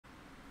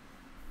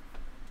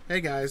Hey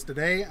guys,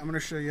 today I'm going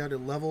to show you how to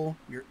level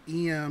your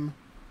EM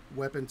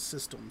weapon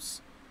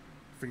systems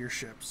for your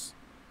ships.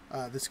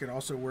 This can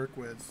also work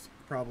with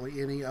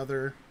probably any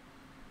other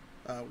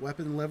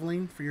weapon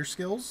leveling for your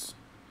skills.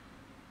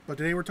 But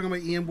today we're talking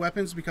about EM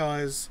weapons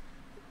because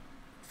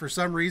for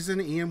some reason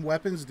EM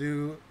weapons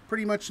do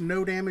pretty much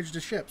no damage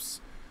to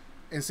ships.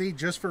 And see,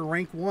 just for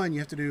rank 1 you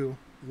have to do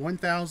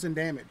 1,000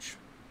 damage.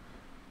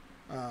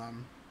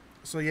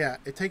 So yeah,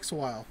 it takes a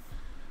while.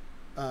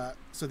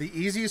 So the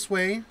easiest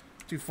way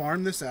to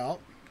farm this out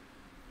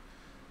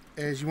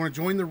is you want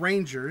to join the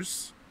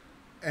Rangers,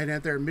 and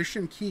at their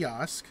mission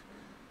kiosk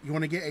you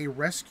want to get a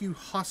rescue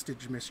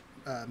hostage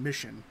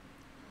mission.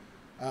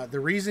 The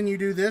reason you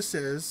do this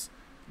is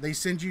they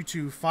send you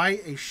to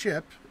fight a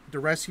ship to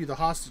rescue the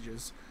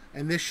hostages,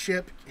 and this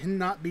ship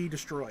cannot be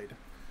destroyed.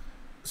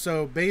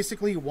 So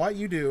basically what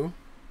you do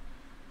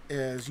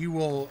is you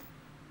will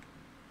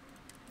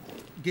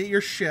get your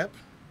ship,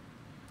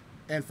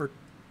 and for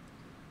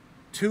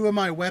 2 of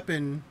my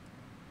weapon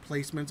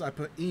placements I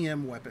put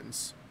EM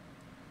weapons,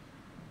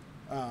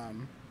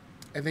 and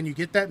then you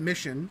get that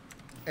mission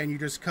and you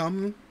just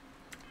come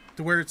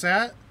to where it's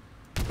at,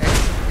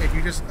 and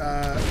you just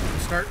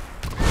start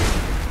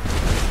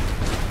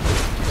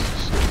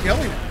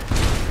killing it.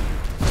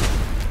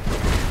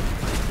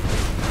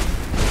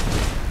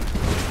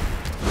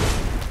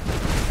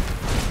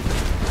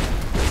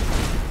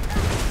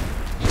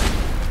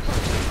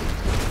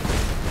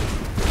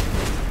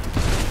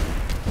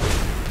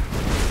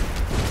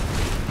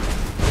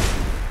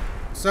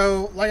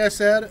 So, like I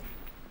said,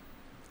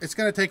 it's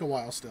going to take a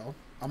while still.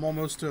 I'm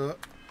almost to...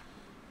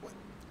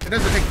 It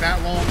doesn't take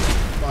that long,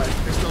 but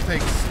it still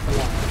takes a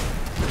while.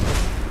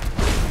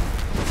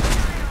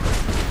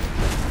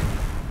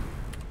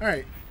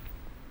 Alright.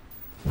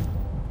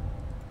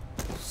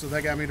 So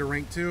that got me to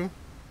rank 2.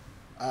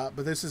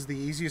 But this is the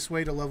easiest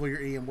way to level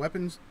your EM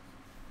weapons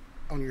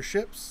on your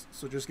ships.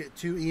 So just get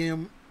 2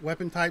 EM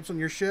weapon types on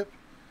your ship.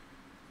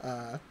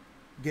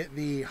 Get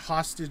the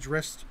hostage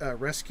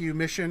rescue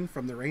mission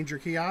from the Ranger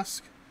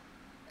kiosk,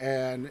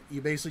 and you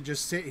basically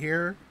just sit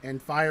here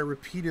and fire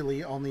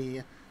repeatedly on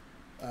the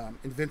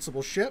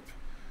invincible ship.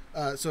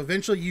 So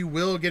eventually you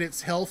will get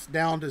its health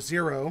down to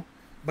 0,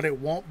 but it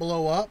won't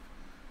blow up.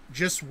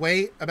 Just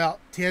wait about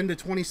 10 to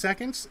 20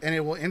 seconds and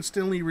it will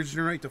instantly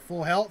regenerate to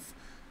full health,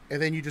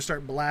 and then you just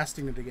start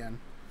blasting it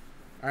again.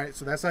 Alright,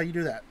 so that's how you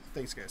do that.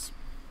 Thanks guys.